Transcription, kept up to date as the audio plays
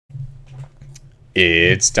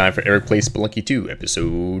It's time for Eric Plays Spelunky 2,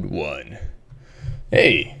 Episode 1.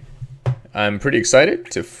 Hey, I'm pretty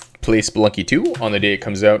excited to play Spelunky 2 on the day it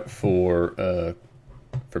comes out for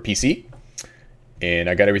PC. And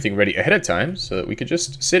I got everything ready ahead of time so that we could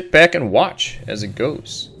just sit back and watch as it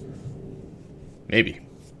goes. Maybe.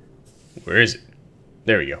 Where is it?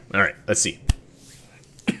 There we go. Alright, let's see.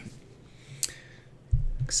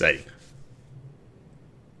 Exciting.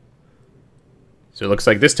 So it looks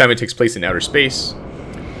like this time it takes place in outer space,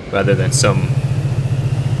 rather than some...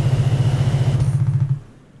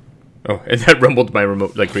 Oh, and that rumbled my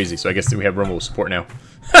remote like crazy, so I guess we have rumble support now.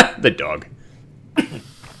 The dog.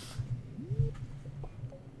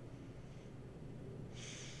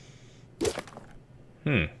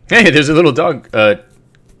 Hey, there's a little dog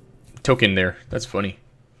token there. That's funny.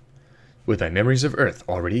 With my memories of Earth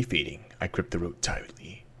already fading, I gripped the rope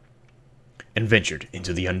tightly and ventured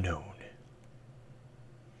into the unknown.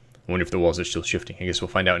 I wonder if the walls are still shifting. I guess we'll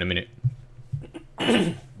find out in a minute.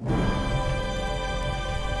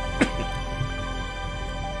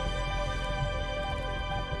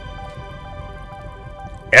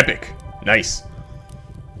 Epic. Nice.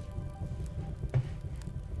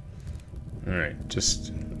 Alright,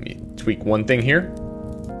 just let me tweak one thing here.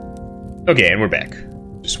 Okay, and we're back.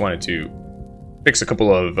 Just wanted to fix a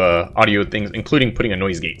couple of audio things, including putting a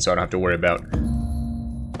noise gate, so I don't have to worry about...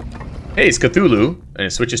 Hey, it's Cthulhu, and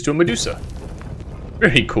it switches to a Medusa.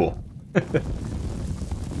 Very cool.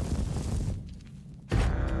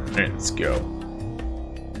 Alright, let's go.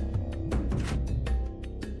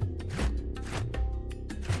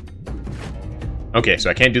 Okay, so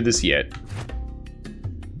I can't do this yet.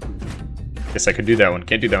 Guess I could do that one.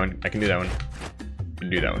 Can't do that one. I can do that one. Can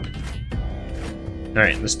do that one.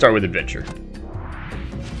 Alright, let's start with adventure.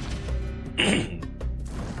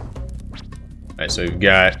 Alright, so we've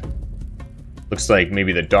got... Looks like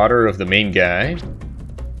maybe the daughter of the main guy.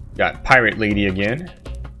 Got Pirate Lady again.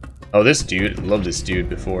 Oh, this dude. I love this dude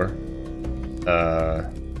before.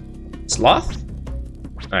 Sloth?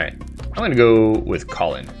 Alright. I'm gonna go with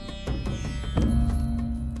Colin.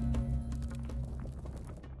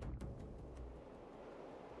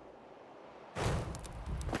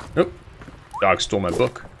 Nope. Dog stole my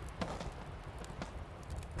book.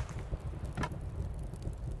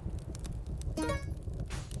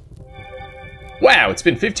 Wow, it's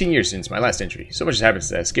been 15 years since my last entry. So much has happened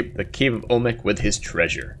since I escaped the cave of Olmec with his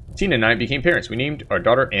treasure. Tina and I became parents. We named our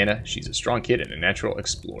daughter Anna. She's a strong kid and a natural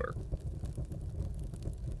explorer.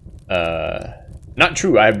 Not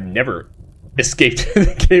true. I've never escaped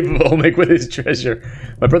the cave of Olmec with his treasure.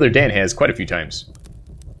 My brother Dan has quite a few times.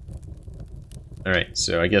 Alright,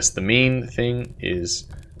 so I guess the main thing is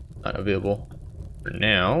not available for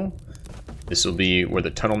now. This will be where the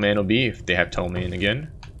Tunnel Man will be, if they have Tunnel Man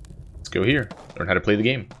again. Let's go here. Learn how to play the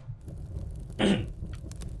game.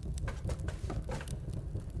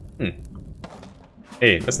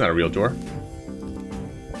 Hey, that's not a real door.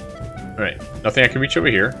 Alright, nothing I can reach over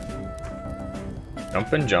here.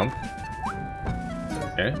 Jump and jump.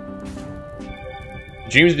 Okay.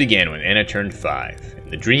 Dreams began when Anna turned 5. In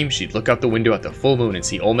the dream, she'd look out the window at the full moon and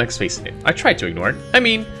see Olmec's face in it. I tried to ignore it. I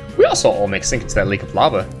mean, we all saw Olmec sink into that lake of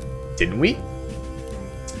lava, didn't we?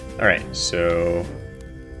 Alright, so...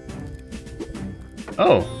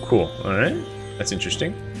 Oh, cool. Alright. That's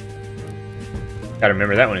interesting. Gotta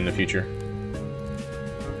remember that one in the future.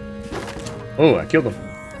 Oh, I killed him.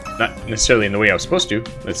 Not necessarily in the way I was supposed to.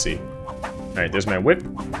 Let's see. Alright, there's my whip.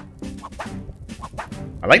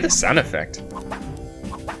 I like the sound effect.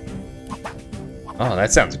 Oh,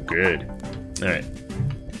 that sounds good. Alright.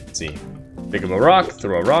 Let's see. Pick up a rock,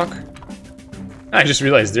 throw a rock. I just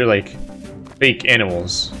realized they're like fake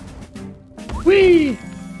animals. Whee!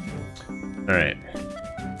 Alright.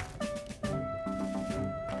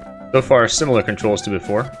 So far, similar controls to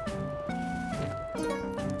before.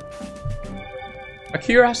 My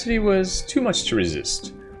curiosity was too much to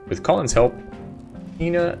resist. With Colin's help,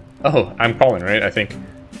 Tina... Oh, I'm Colin, right? I think.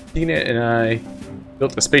 Tina and I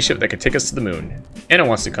built a spaceship that could take us to the moon. Anna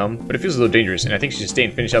wants to come, but it feels a little dangerous, and I think she should stay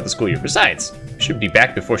and finish out the school year. Besides, we should be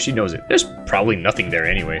back before she knows it. There's probably nothing there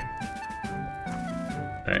anyway.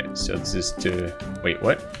 Alright, so this is to... Wait,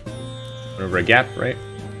 what? Over a gap, right?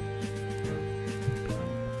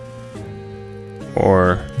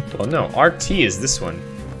 Or... Well, no, RT is this one.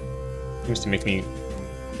 Seems to make me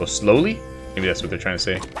go slowly? Maybe that's what they're trying to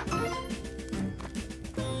say.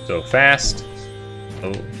 So fast.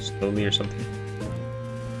 Oh, slowly or something.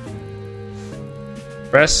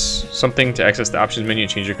 Press something to access the options menu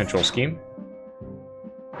and change your control scheme.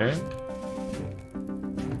 Okay.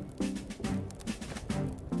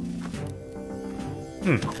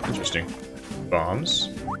 Interesting. Bombs.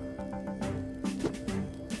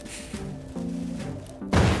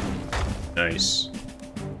 Nice.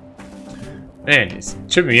 Man, it's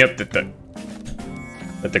tripping me up that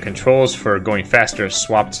the controls for going faster are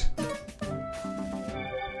swapped.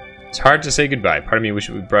 It's hard to say goodbye. Part of me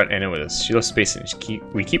wishes we brought Anna with us. She loves space and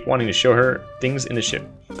we keep wanting to show her things in the ship.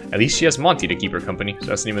 At least she has Monty to keep her company. So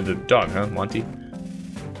that's the name of the dog, huh? Monty?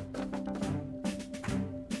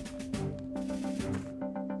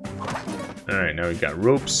 Alright, now we've got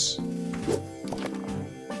ropes.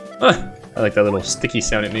 Ah, I like that little sticky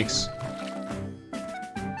sound it makes.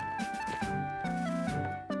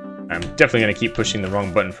 I'm definitely going to keep pushing the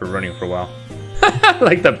wrong button for running for a while.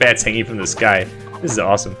 Like the bats hanging from the sky. This is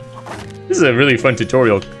awesome. This is a really fun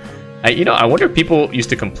tutorial. I wonder if people used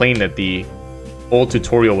to complain that the old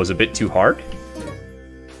tutorial was a bit too hard.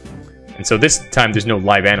 And so this time there's no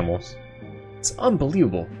live animals. It's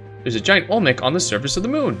unbelievable. There's a giant Olmec on the surface of the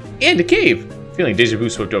moon. And a cave! Feeling deja vu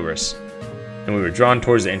swept over us. And we were drawn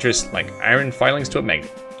towards the entrance like iron filings to a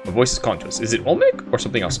magnet. A voice is calling to us. Is it Olmec or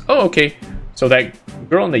something else? Oh, okay. So that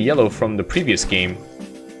girl in the yellow from the previous game,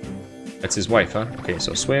 that's his wife, huh? Okay,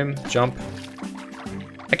 so swim, jump.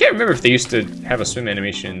 I can't remember if they used to have a swim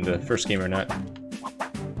animation in the first game or not.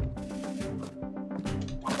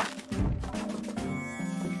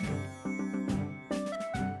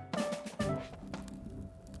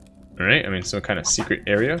 Alright, I'm in some kind of secret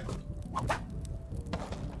area.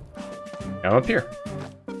 Now up here.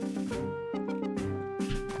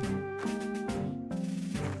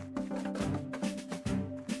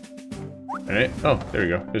 Alright, oh, there we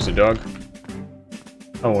go. There's a dog.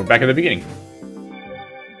 Oh, we're back at the beginning.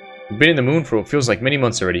 We've been in the moon for what feels like many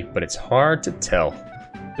months already, but it's hard to tell.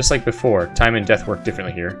 Just like before, time and death work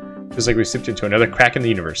differently here. Feels like we slipped into another crack in the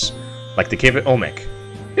universe. Like the cave at Olmec.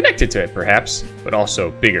 Connected to it, perhaps, but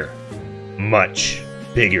also bigger. Much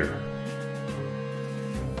bigger.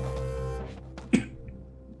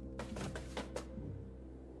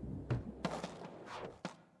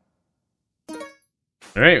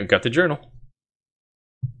 Alright, we got the journal.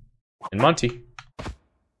 And Monty.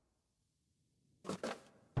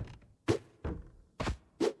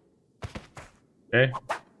 Okay.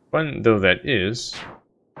 Fun though that is.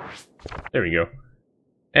 There we go.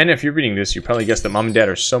 And if you're reading this, you probably guessed that Mom and Dad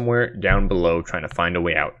are somewhere down below trying to find a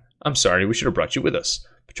way out. I'm sorry, we should have brought you with us.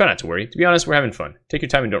 But try not to worry. To be honest, we're having fun. Take your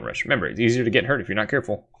time and don't rush. Remember, it's easier to get hurt if you're not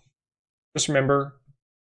careful. Just remember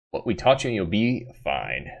what we taught you and you'll be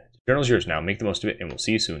fine. The journal's yours now. Make the most of it and we'll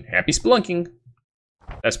see you soon. Happy spelunking!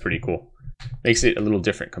 That's pretty cool. Makes it a little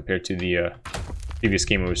different compared to the previous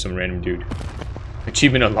game where it was some random dude.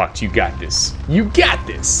 Achievement unlocked. You got this. You got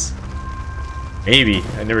this! Maybe.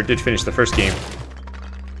 I never did finish the first game.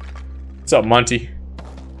 What's up, Monty?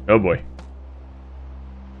 Oh boy.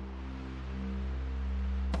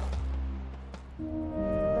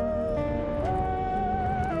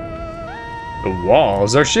 The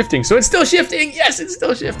walls are shifting, so it's still shifting! Yes, it's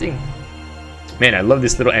still shifting! Man, I love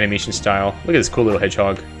this little animation style. Look at this cool little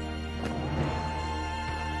hedgehog.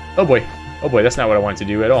 Oh boy. Oh boy, that's not what I wanted to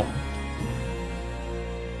do at all.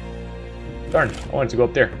 Darn, I wanted to go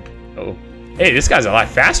up there. Uh-oh. Hey, this guy's a lot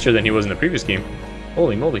faster than he was in the previous game.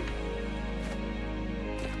 Holy moly.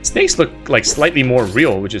 Snakes look like slightly more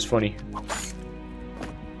real, which is funny.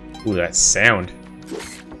 Ooh, that sound.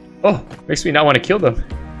 Oh, makes me not want to kill them.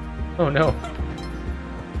 Oh no.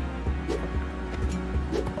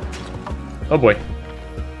 Oh boy.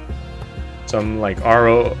 Some like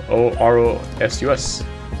R-O-S-U-S.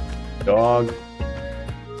 Dog.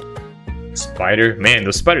 Spider. Man,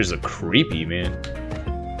 those spiders look creepy, man.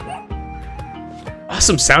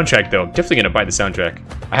 Awesome soundtrack though. Definitely gonna buy the soundtrack.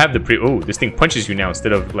 I have the oh, this thing punches you now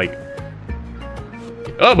instead of like.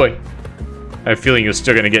 Oh boy. I have a feeling you're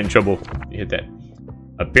still gonna get in trouble. You hit that.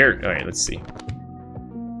 A bear. Alright, let's see.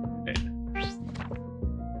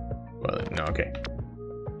 Well, no, okay.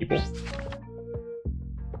 People.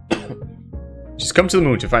 She's come to the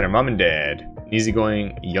moon to find her mom and dad. An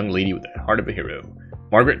easygoing young lady with the heart of a hero.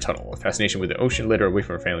 Margaret Tuttle, a fascination with the ocean led her away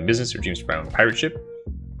from her family business. Her dreams around a pirate ship.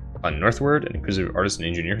 On northward, an inquisitive artist and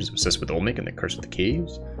engineer who's obsessed with Olmec and the curse of the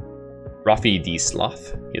caves. Rafi D.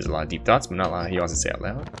 Sloth. He has a lot of deep thoughts, but not a lot he wants to say out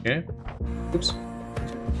loud. Okay. Oops.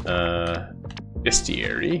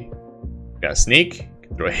 Bestiary. Got a snake.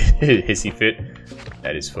 Can throw a hissy fit.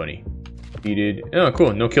 That is funny. Defeated. Oh,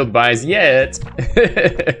 cool. No killed bys yet.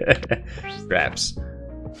 Traps.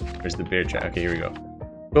 Where's the bear trap? Okay, here we go.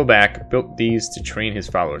 Go back. Built these to train his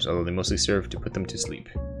followers, although they mostly serve to put them to sleep.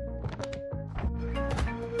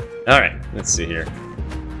 Alright, let's see here.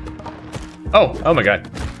 Oh, oh my god.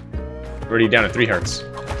 Already down to 3 hearts.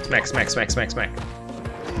 Smack, smack, smack, smack, smack.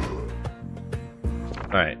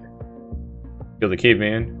 Alright. Kill the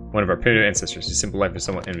caveman. One of our primitive ancestors. His simple life is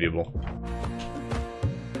somewhat enviable.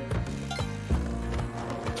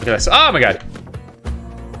 Look at this. Oh my god.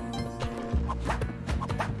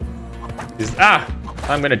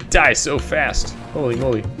 I'm gonna die so fast. Holy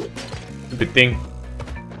moly. Stupid thing.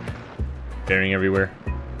 Bearing everywhere.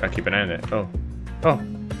 Gotta keep an eye on that. Oh. Oh.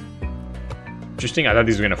 Interesting. I thought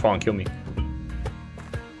these were gonna fall and kill me.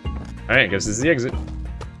 Alright, I guess this is the exit.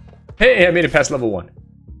 Hey, I made it past level 1.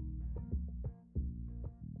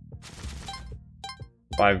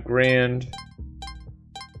 5 grand.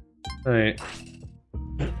 Alright.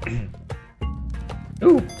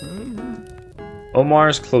 Ooh.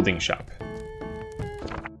 Omar's clothing shop.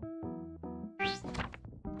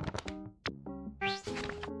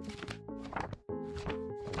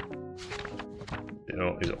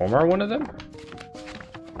 Is Omar one of them?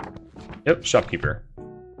 Yep, shopkeeper.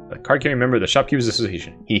 A card-carrying member of the Shopkeepers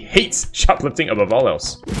Association. He hates shoplifting above all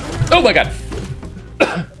else. Oh my god!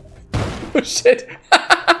 Oh shit!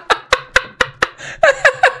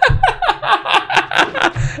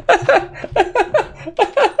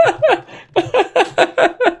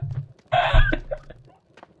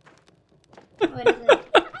 What is it?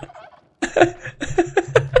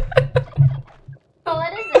 Oh,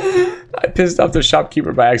 what is it? I pissed off the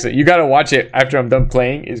shopkeeper by accident. You gotta watch it after I'm done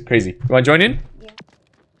playing. It's crazy. You wanna join in? Yeah.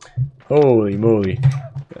 Holy moly.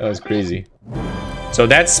 That was crazy. So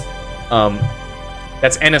that's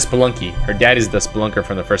Anna Spelunky. Her dad is the Spelunker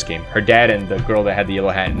from the first game. Her dad and the girl that had the yellow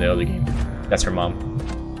hat in the other game. That's her mom.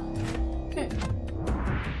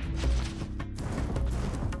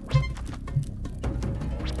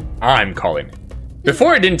 I'm calling.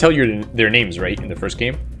 Before I didn't tell you their names, right, in the first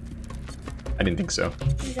game? I didn't think so.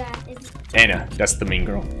 Is Anna, that's the main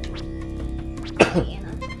girl.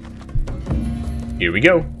 Anna? Here we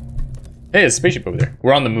go. Hey, there's a spaceship over there.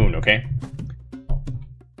 We're on the moon, okay?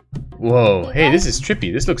 Whoa, hey, this is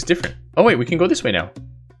trippy. This looks different. Oh wait, we can go this way now.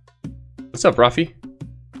 What's up, Rafi?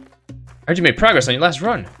 I heard you made progress on your last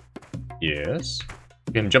run. Yes.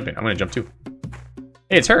 Okay, I'm jumping. I'm gonna jump too.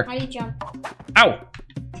 Hey, it's her. How do you jump? Ow!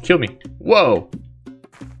 You killed me. Whoa!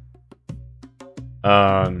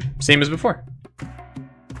 Same as before.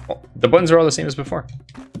 Oh, the buttons are all the same as before.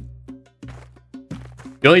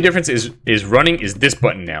 The only difference is running is this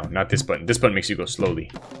button now, not this button. This button makes you go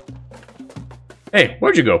slowly. Hey,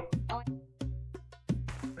 where'd you go?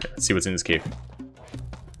 Okay, let's see what's in this cave.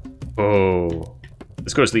 Oh,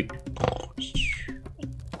 let's go to sleep.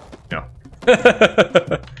 No.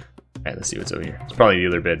 Alright, let's see what's over here. It's probably the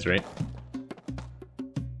other beds, right?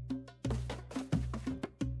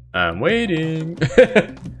 I'm waiting.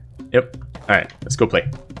 Yep. Alright, let's go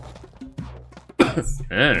play. I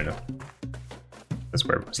don't know. That's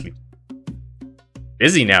where everyone sleeps.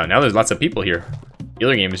 Busy now. Now there's lots of people here. The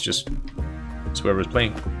other game is just whoever's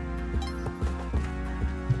playing.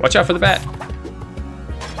 Watch out for the bat.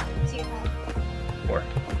 Four.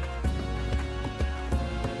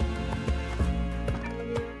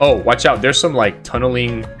 Oh, watch out. There's some like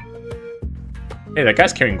tunneling. Hey, that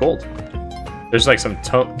guy's carrying gold. There's like some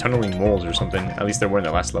tunneling moles or something. At least there were in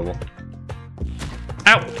the last level.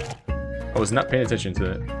 Ow! I was not paying attention to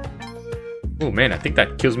that. Oh man, I think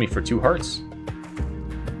that kills me for 2 hearts.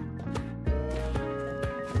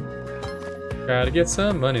 Gotta get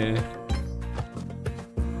some money.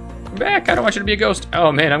 Come back, I don't want you to be a ghost.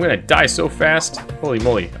 Oh man, I'm gonna die so fast. Holy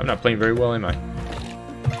moly, I'm not playing very well, am I?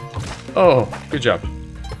 Oh, good job.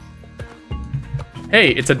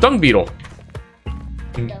 Hey, it's a dung beetle.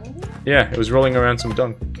 Dung? Yeah, it was rolling around some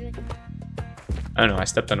dung. I don't know, I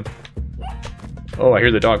stepped on him. Oh, I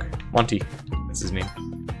hear the dog. Monty, that's his name.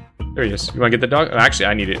 There he is. You wanna get the dog? Oh, actually,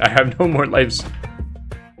 I need it. I have no more lives.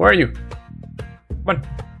 Where are you? Come on.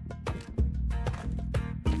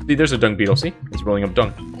 See, there's a dung beetle, see? It's rolling up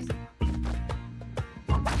dung.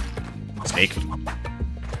 Snake.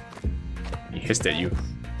 He hissed at you.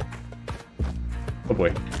 Oh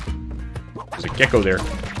boy. There's a gecko there.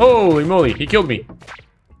 Holy moly, he killed me.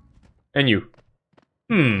 And you.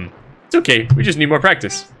 It's okay, we just need more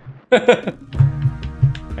practice. Alright,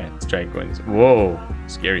 let's try going this way. Whoa,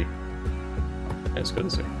 scary. Let's go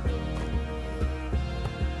this way.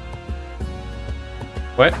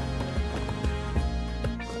 What?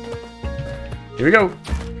 Here we go.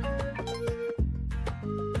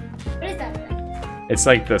 What is that thing? It's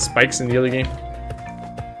like the spikes in the other game.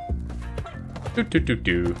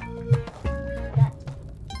 Do.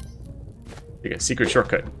 Like a secret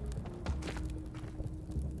shortcut.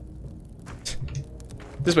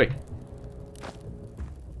 This way.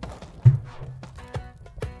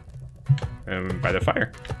 By the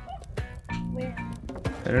fire. Where?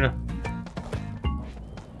 I don't know.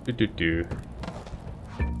 Do.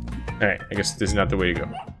 Alright, I guess this is not the way to go.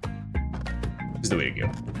 This is the way to go.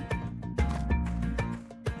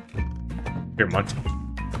 Here, Monty.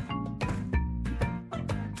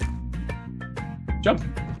 Jump.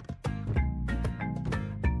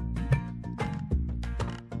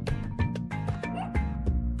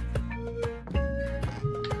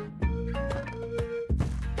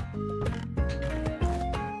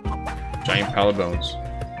 Giant pile of bones.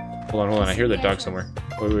 Hold on. I hear the dog somewhere.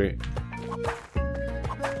 Wait.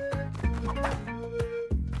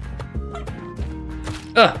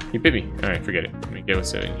 Ah, he bit me. Alright, forget it. Let me get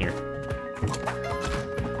what's in here.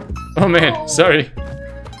 Oh man, sorry.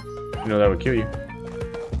 You know that would kill you.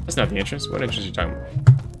 That's not the entrance. What entrance are you talking about?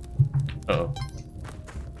 Uh-oh.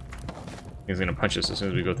 He's gonna punch us as soon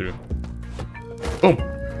as we go through. Boom!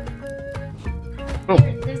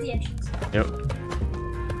 Boom! There's the entrance. Yep.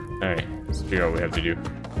 Alright, let's figure out what we have to do.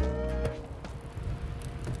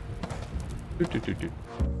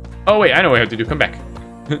 Oh wait, I know what I have to do. Come back.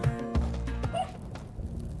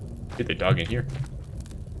 Get the dog in here.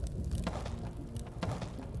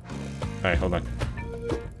 Alright, hold on.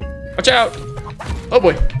 Watch out! Oh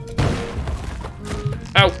boy!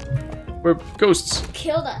 Ow! We're ghosts.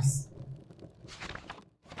 Killed us.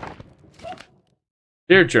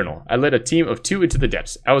 Dear Journal, I led a team of 2 into the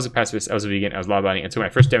depths. I was a pacifist, I was a vegan, I was law-abiding, and took my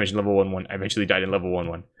first damage in level 1-1. I eventually died in level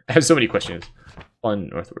 1-1. I have so many questions. On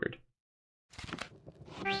northward.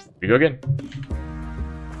 Here we go again.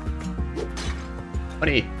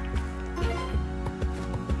 Money!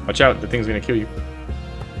 Watch out, the thing's gonna kill you.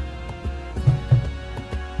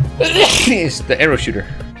 It's the arrow shooter.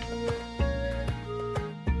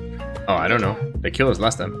 Oh, I don't know. They killed us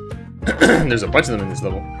last time. There's a bunch of them in this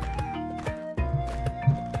level.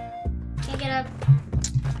 Can't get up.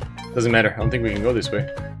 Doesn't matter. I don't think we can go this way.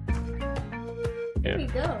 Here we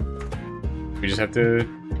Yeah. go. We just have to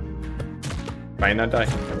try and not die.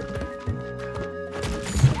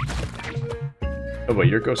 Oh boy,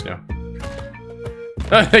 you're a ghost now.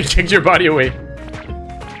 They kicked your body away.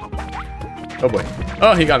 Oh boy.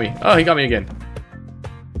 Oh, he got me. Oh, he got me again.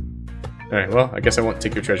 Alright, well, I guess I won't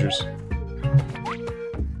take your treasures.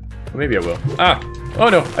 Well, maybe I will. Ah! Oh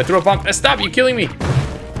no! I threw a bomb. Stop! You killing me!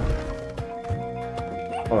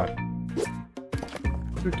 Hold on.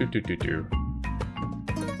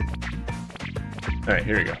 Alright,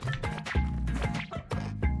 here we go.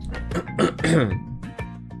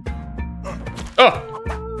 Oh!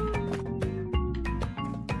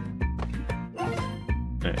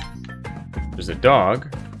 Alright. There's a dog.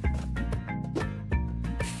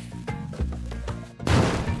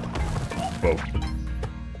 Whoa.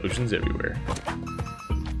 Oceans everywhere.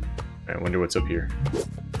 I wonder what's up here.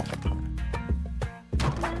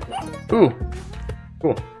 Ooh!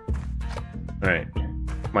 Cool. Alright.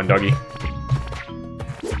 Come on, doggy.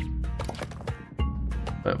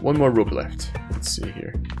 One more rope left. Let's see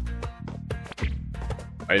here.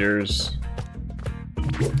 Spiders.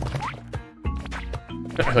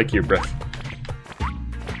 I like your breath.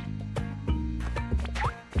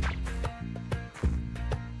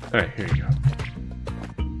 Alright, here you go.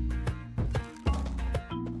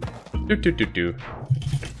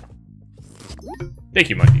 Thank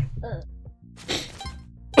you, monkey.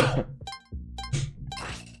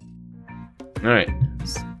 Alright.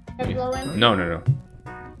 No.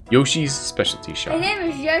 Yoshi's specialty shop. His name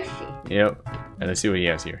is Yoshi. Yep. And let's see what he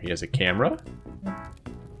has here. He has a camera,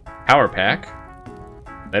 power pack,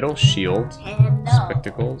 metal shield, And no.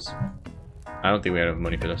 spectacles. I don't think we have enough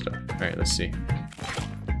money for that stuff. Alright, let's see.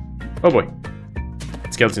 Oh boy.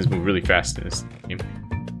 Skeletons move really fast in this game.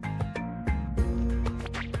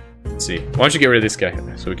 Let's see. Why don't you get rid of this guy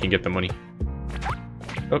so we can get the money?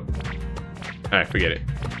 Oh. Alright, forget it.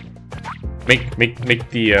 Make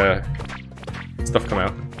the stuff come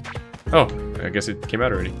out. Oh, I guess it came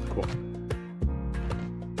out already. Cool.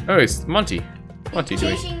 Oh, it's Monty. Monty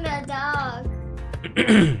doing. Chasing the dog.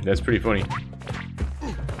 That's pretty funny.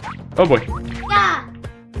 Oh boy. Yeah.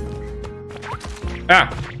 Ah!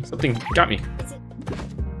 Something got me.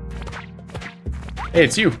 Hey,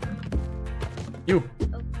 it's you. You.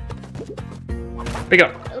 Pick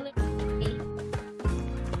up.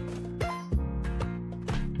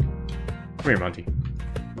 Come here, Monty.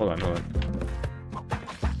 Hold on.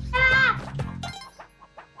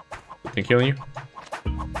 Something killing you?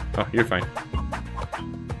 Oh, you're fine.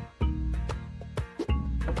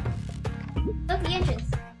 Look, the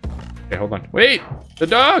entrance. Okay, hold on. Wait! The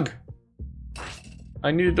dog!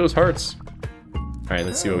 I needed those hearts. Alright,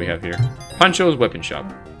 let's see what we have here. Pancho's Weapon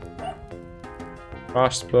Shop.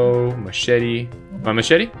 Crossbow, machete. My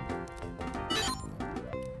machete?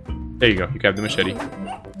 There you go. You can have the machete.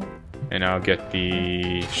 And I'll get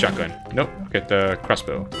the shotgun. Nope, get the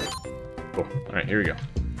crossbow. Cool. Alright, here we go.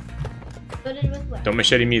 Loaded with what? Don't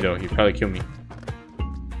machete me though, you'd probably kill me.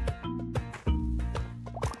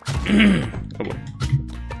 Oh boy.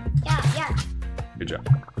 Yeah. Good job.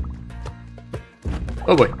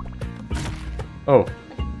 Oh boy. Oh.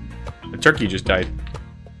 The turkey just died.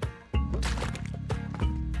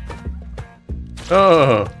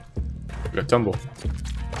 Oh. We got tumble.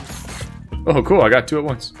 Oh, cool. I got 2 at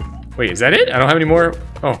once. Wait, is that it? I don't have any more.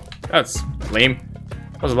 Oh, that's lame.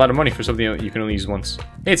 That was a lot of money for something that you can only use once.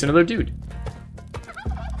 Hey, it's another dude.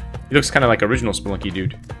 He looks kind of like original Spelunky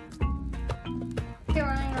dude. You're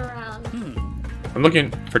running around. I'm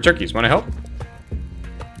looking for turkeys. Want to help?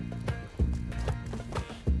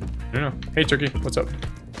 I don't know. Hey, turkey. What's up?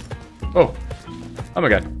 Oh. Oh my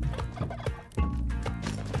god.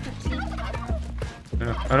 I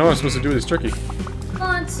don't know what I'm supposed to do with this turkey.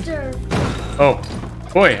 Monster. Oh.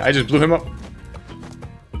 Boy, I just blew him up.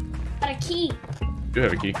 Got a key. Do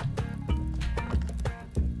have a key.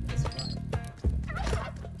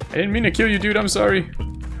 I didn't mean to kill you, dude. I'm sorry.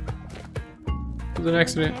 It was an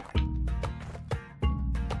accident.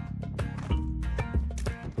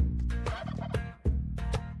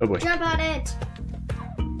 Oh boy. Jump on it.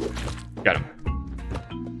 Got him.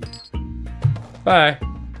 Bye.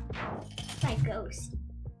 My ghost.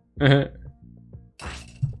 Alright,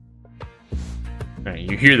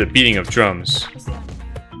 you hear the beating of drums. What's that?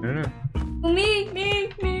 I don't know. Oh, me.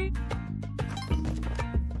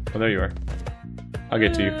 Oh, there you are. I'll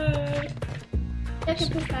get to you. I can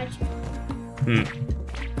push my chair.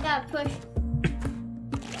 Yeah, push.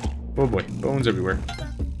 Oh boy, bones everywhere.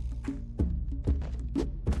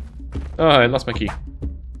 Oh, I lost my key.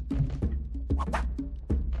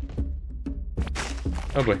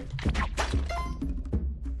 Oh boy.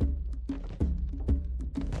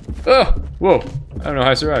 Oh! Whoa! I don't know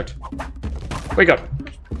how I survived. Wake up!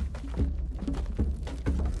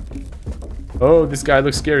 Oh, this guy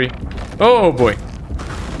looks scary. Oh boy!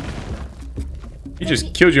 He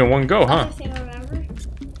just killed you in one go, huh?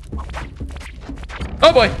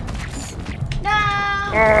 Oh boy! No!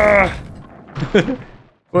 Ah!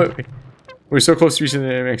 What? We're so close to reaching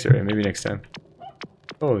the next area. Maybe next time.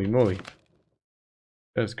 Holy moly.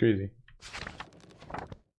 That's crazy. I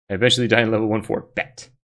eventually die in level 1-4. Bet.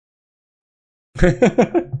 Alright,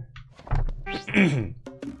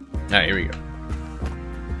 here we go.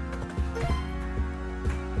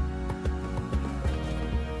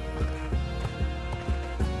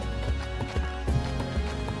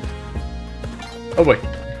 Oh boy.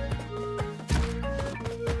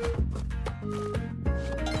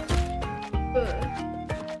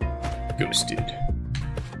 Ghosted.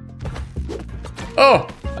 Oh!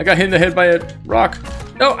 I got hit in the head by a rock.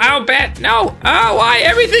 No, ow, bat! No! Oh, why?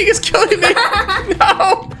 Everything is killing me!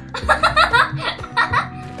 No!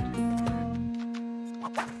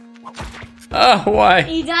 Oh, why?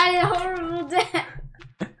 He died a horrible death.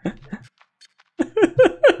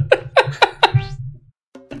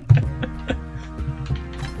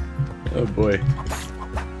 Oh boy.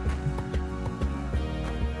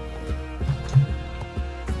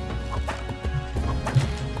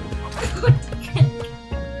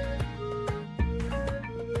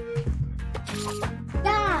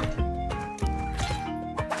 Yeah.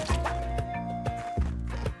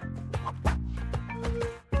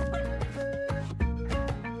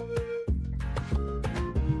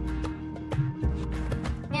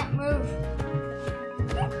 Can't move.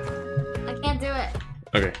 I can't do it.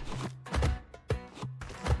 Okay.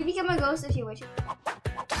 You become a ghost if you wish.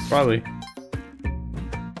 Probably.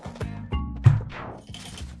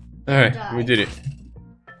 Alright, we did it.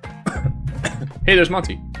 Hey, there's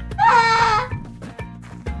Monty. Ah!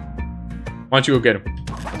 Why don't you go get him?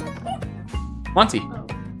 Monty. Oh.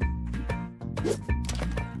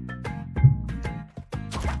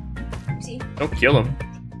 Oopsie. Don't kill him.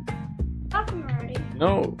 Stop him already.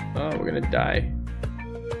 No. Oh, we're gonna die.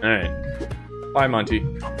 Alright. Bye, Monty.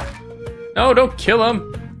 No, don't kill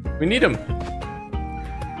him. We need him.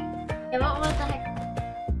 Yeah, but what the heck?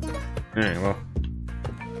 Alright, well.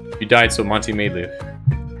 You died so Monty may live.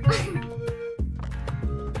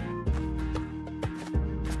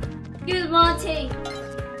 Use Monty.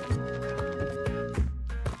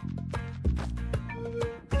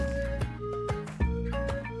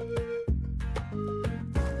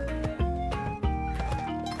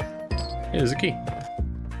 Here's a key.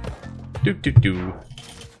 Do do do.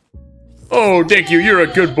 Oh, thank you. You're a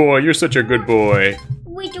good boy. You're such a good boy.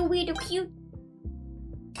 Weedle cute.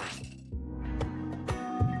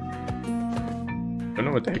 Don't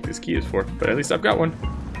know what the heck this key is for, but at least I've got one.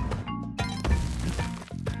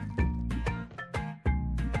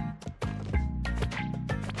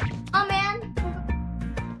 Oh man.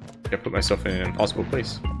 I put myself in an impossible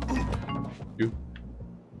place. Do.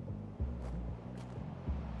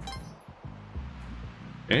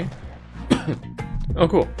 Okay. Oh,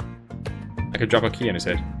 cool. I could drop a key on his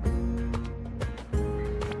head.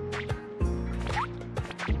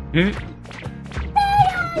 Hmm?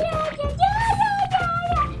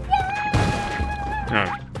 Oh,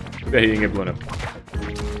 bet he didn't get blown up.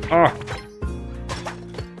 Oh!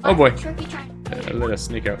 Oh boy. Let us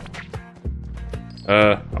sneak out.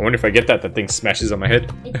 I wonder if I get that thing smashes on my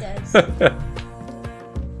head. It does. Okay.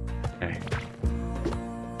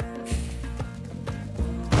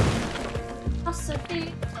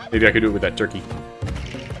 Maybe I could do it with that turkey.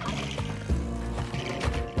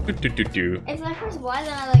 Do. If I press Y,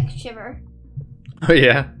 then I like shiver. Oh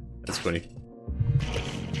yeah? That's funny.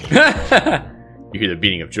 You hear the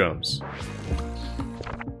beating of drums.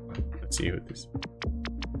 Let's see what this...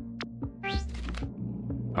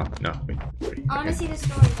 Oh, no. Wait. I want to see the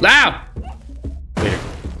story. Loud! Later.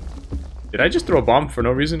 Did I just throw a bomb for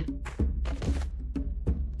no reason?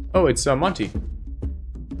 Oh, it's Monty.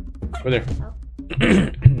 Over there. Oh.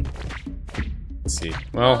 Let's see.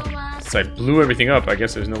 Well, since I blew everything up, I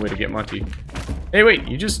guess there's no way to get Monty. Hey, wait,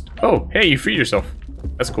 you just... Oh, hey, you freed yourself.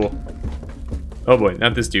 That's cool. Oh boy,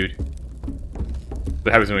 not this dude.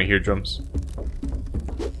 What happens when we hear drums?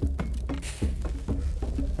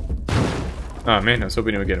 Oh man, I was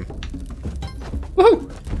hoping it would get him.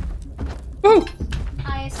 Woohoo! Woo!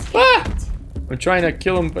 I escaped. Ah! I'm trying to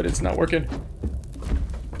kill him, but it's not working.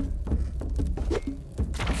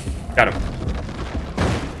 Got him.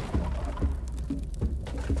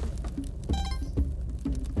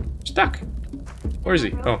 Stuck. Where is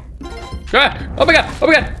he? Oh. Ah! Oh my god! Oh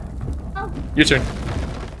my god! Oh. Your turn.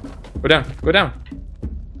 Go down. Go down.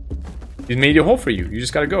 He's made a hole for you. You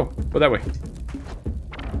just gotta go. Go that way.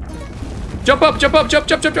 Jump up! Jump up! Jump!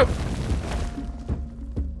 Jump! Jump! Jump!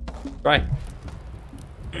 Try.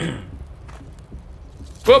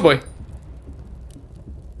 Oh boy.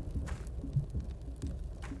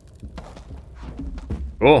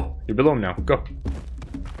 Oh, you're below him now. Go.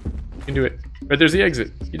 You can do it. Right, there's the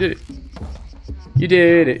exit. You did it. You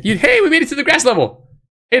did it. Hey, we made it to the grass level.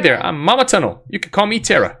 Hey there, I'm Mama Tunnel. You can call me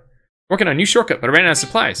Tara. Working on a new shortcut, but I ran out of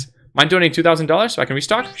supplies. Mind donating $2,000 so I can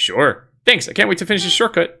restock? Sure. Thanks. I can't wait to finish this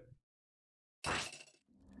shortcut.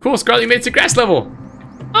 Cool, Scarlet, you made it to grass level.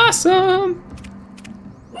 Awesome.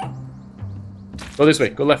 Go this way.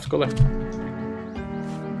 Go left. Go left.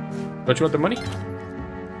 Don't you want the money?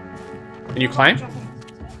 Can you climb?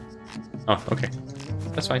 Oh, okay.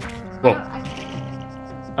 That's fine. Whoa.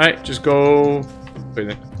 Alright, just go... Wait a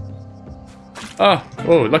minute. Oh,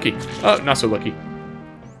 oh, lucky. Oh, not so lucky.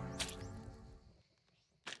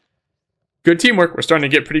 Good teamwork. We're starting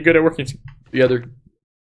to get pretty good at working together.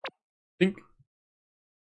 I think.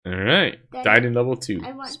 Alright. Died in level 2.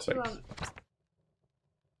 I want Spike. to,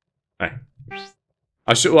 Alright.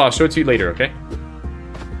 I'll show it to you later, okay?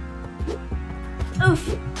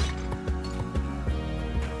 Oof.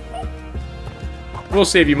 We'll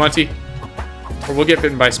save you, Monty. Or we'll get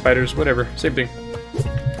bitten by spiders, whatever. Same thing.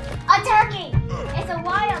 A turkey! It's a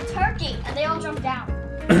wild turkey! And they all jump down.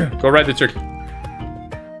 Go ride the turkey.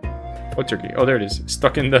 What turkey? Oh, there it is.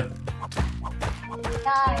 Stuck in the...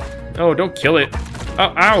 Die. Oh, don't kill it.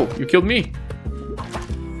 Oh, ow! You killed me.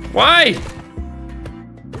 Why?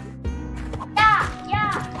 Yeah,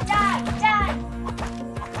 yeah, die, die.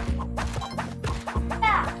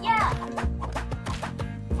 Yeah, yeah.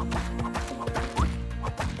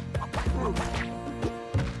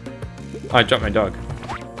 Oh, I dropped my dog.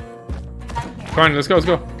 I'm here. Come on, let's go, let's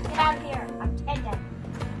go. Get out of here. I'm dead.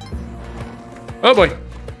 Oh boy.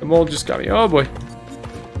 The mole just got me. Oh boy.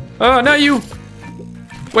 Oh, not you.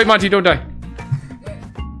 Wait, Monty, don't die.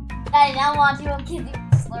 Daddy, now Monty will give you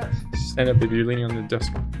a slurp. Stand up if you're leaning on the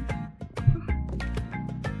desk.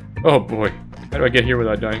 Oh boy. How do I get here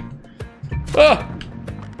without dying? Oh!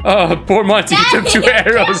 Oh, poor Monty. He took 2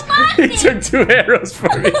 arrows. He took 2 arrows for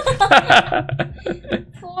me.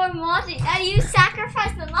 Poor Monty. Daddy, you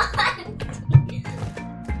sacrificed the Monty.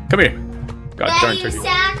 Come here. God darn Daddy, you turkey.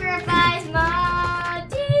 sacrificed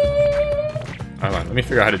Monty. Hold on, let me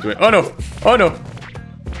figure out how to do it. Oh no! Oh no!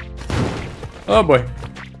 Oh boy.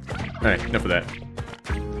 Alright, enough of that.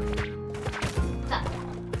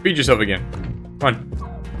 Feed yourself again. Come on.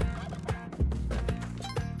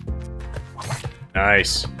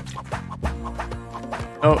 Nice.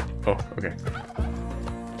 Oh, oh, okay.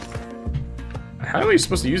 How are we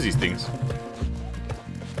supposed to use these things?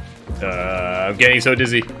 I'm getting so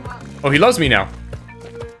dizzy. Oh, he loves me now.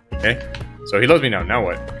 Okay. So he loves me now. Now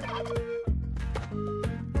what?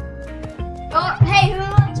 Oh, hey, who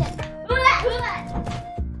loves it? Who that?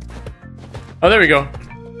 Oh, there we go.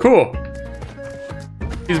 Cool.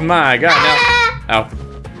 He's my guy now. Ow.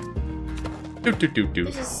 Do do do do.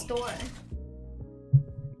 There's a store.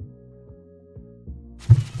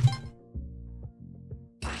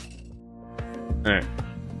 Alright.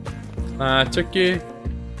 My turkey.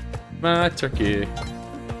 My turkey.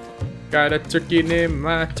 Got a turkey named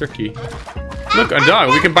my turkey. Look, a dog.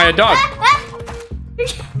 We can buy a dog.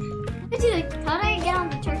 How do I get on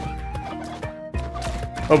the turkey?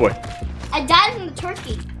 Oh boy. I died from the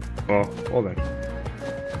turkey. Well, hold on.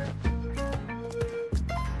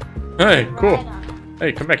 Hey, cool.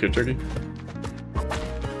 Hey, come back here, turkey.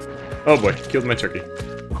 Oh boy, killed my turkey.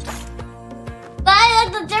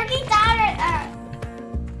 But the turkey died.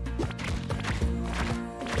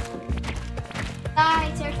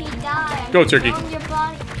 Die, turkey, die. Go, turkey. Your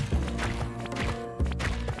body.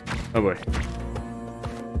 Oh boy.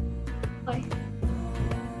 Boy.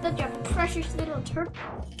 Such a precious little turkey.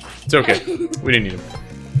 It's okay. We didn't need him.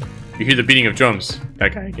 You hear the beating of drums.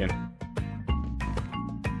 That guy again.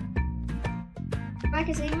 I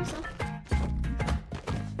can save myself.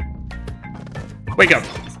 Wake up!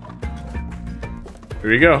 Here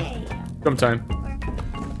we go. Hey. Drum time.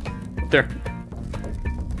 Up there.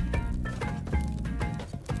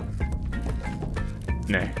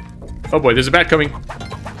 Nah. Oh boy, there's a bat coming.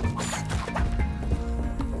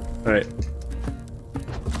 Alright.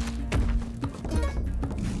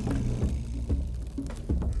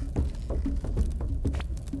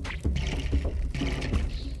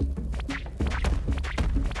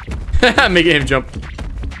 Making him jump.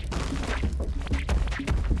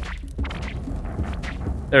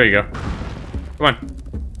 There we go. Come on.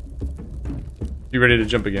 You ready to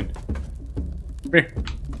jump again? Come here.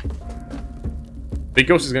 Big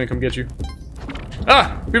ghost is gonna come get you.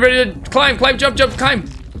 Ah! Be ready to climb, climb, jump, jump, climb!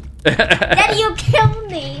 Daddy, you killed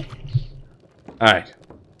me. Alright.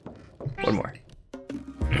 One more.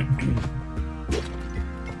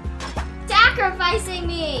 Sacrificing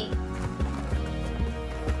me.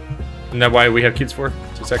 Isn't that why we have kids for?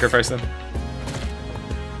 To sacrifice them?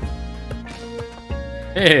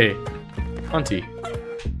 Hey! Auntie.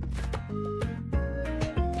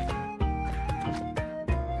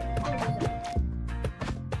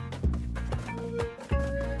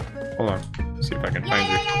 Hold on. See if I can find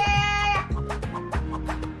you.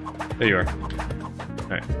 There you are.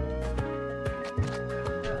 Alright.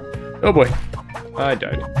 Oh boy. I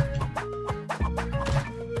died.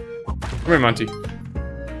 Come here, Monty.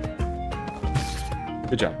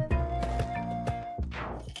 Good job.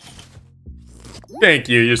 Thank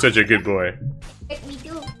you. You're such a good boy. Make me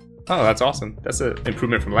do. Oh, that's awesome. That's an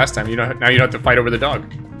improvement from last time. You know, now you don't have to fight over the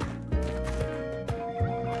dog.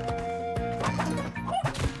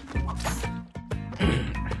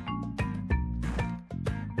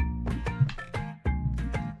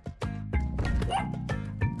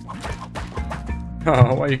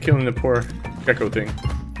 Oh, why are you killing the poor gecko thing?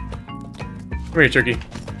 Come here, turkey.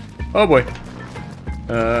 Oh boy.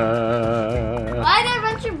 Why are there a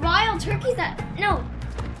bunch of wild turkeys that... No.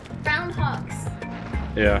 Groundhogs.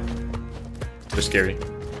 Yeah. They're scary.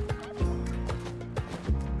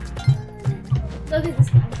 Look at this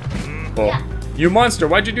guy. Well, Yeah. you monster,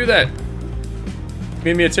 why'd you do that?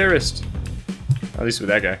 Made me a terrorist. At least with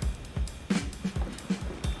that guy.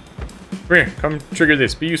 Come here, come trigger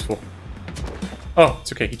this. Be useful. Oh,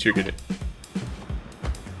 it's okay, he triggered it.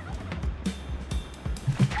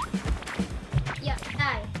 Yeah,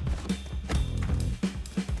 die.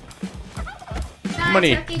 Die,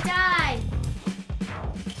 Money. turkey, die.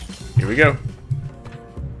 Here we go.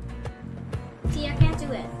 See, I can't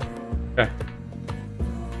do it. Okay.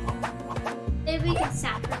 Maybe we can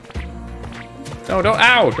sacrifice. No, don't.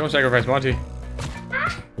 Ow! Don't sacrifice Monty.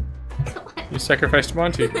 Ah! Come on. You sacrificed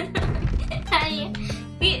Monty.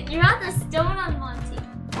 You're not the stone on Monty.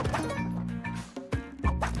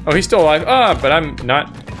 Oh, he's still alive. Ah, but I'm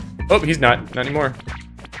not. Oh, he's not. Not anymore.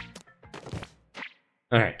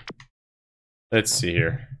 Alright. Let's see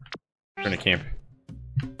here. Turn to camp.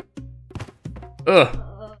 Ugh.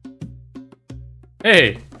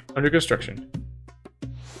 Hey! Under construction.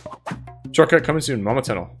 Shortcut coming soon. Mama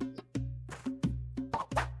Tunnel.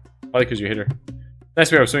 Probably because you hit her.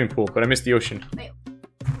 Nice we have a swimming pool, but I missed the ocean. Wait.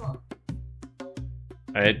 Cool.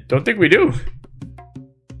 I don't think we do.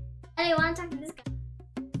 Hey, I want to talk to this guy.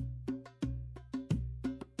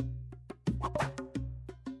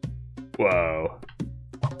 Whoa.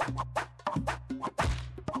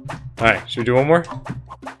 Alright, should we do one more?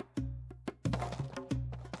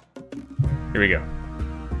 Here we go.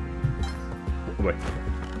 Oh boy.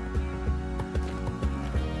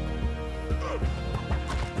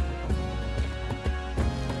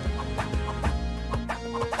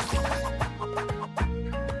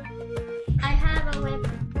 I have a whip.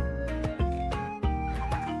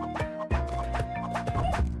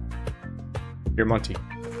 Here, Monty.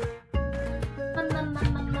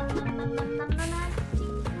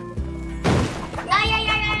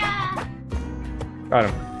 Got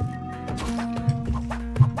him.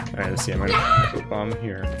 Alright, let's see. I'm gonna put a bomb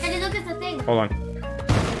here. Daddy, look at the thing. Hold on.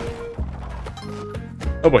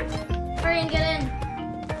 Oh boy. Hurry and get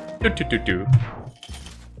in. Do.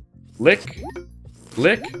 Lick.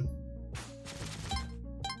 Lick.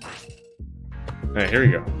 Alright, here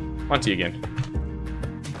we go. Monty again.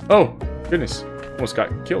 Oh, goodness. Almost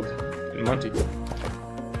got killed in Monty.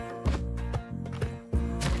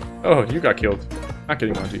 Oh, you got killed. Not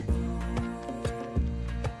kidding, Monty.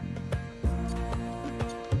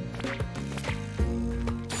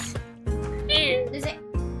 Is it?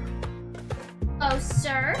 Oh,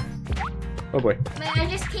 sir. Oh boy. May I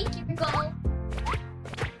just take your gold?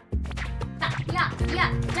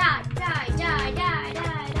 Yeah. Die.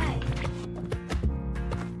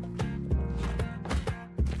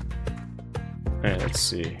 Alright, let's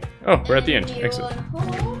see. Oh, we're at the end. Excellent.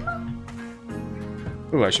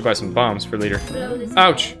 Ooh, I should buy some bombs for later.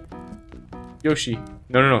 Ouch! Yoshi.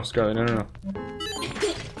 No, Scarlet, no.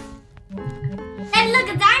 Daddy, look,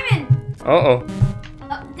 a diamond! Uh-oh.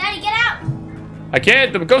 Oh, Daddy, get out! I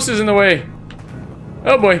can't! The ghost is in the way!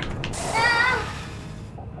 Oh boy. No.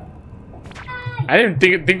 I didn't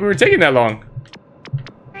think we were taking that long.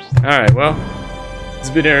 Alright, well. It's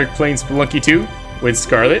been Eric playing Spelunky 2 with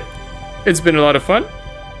Scarlet. It's been a lot of fun.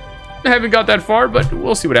 I haven't got that far, but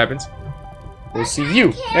we'll see what happens. We'll see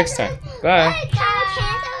you next time. Bye. Bye.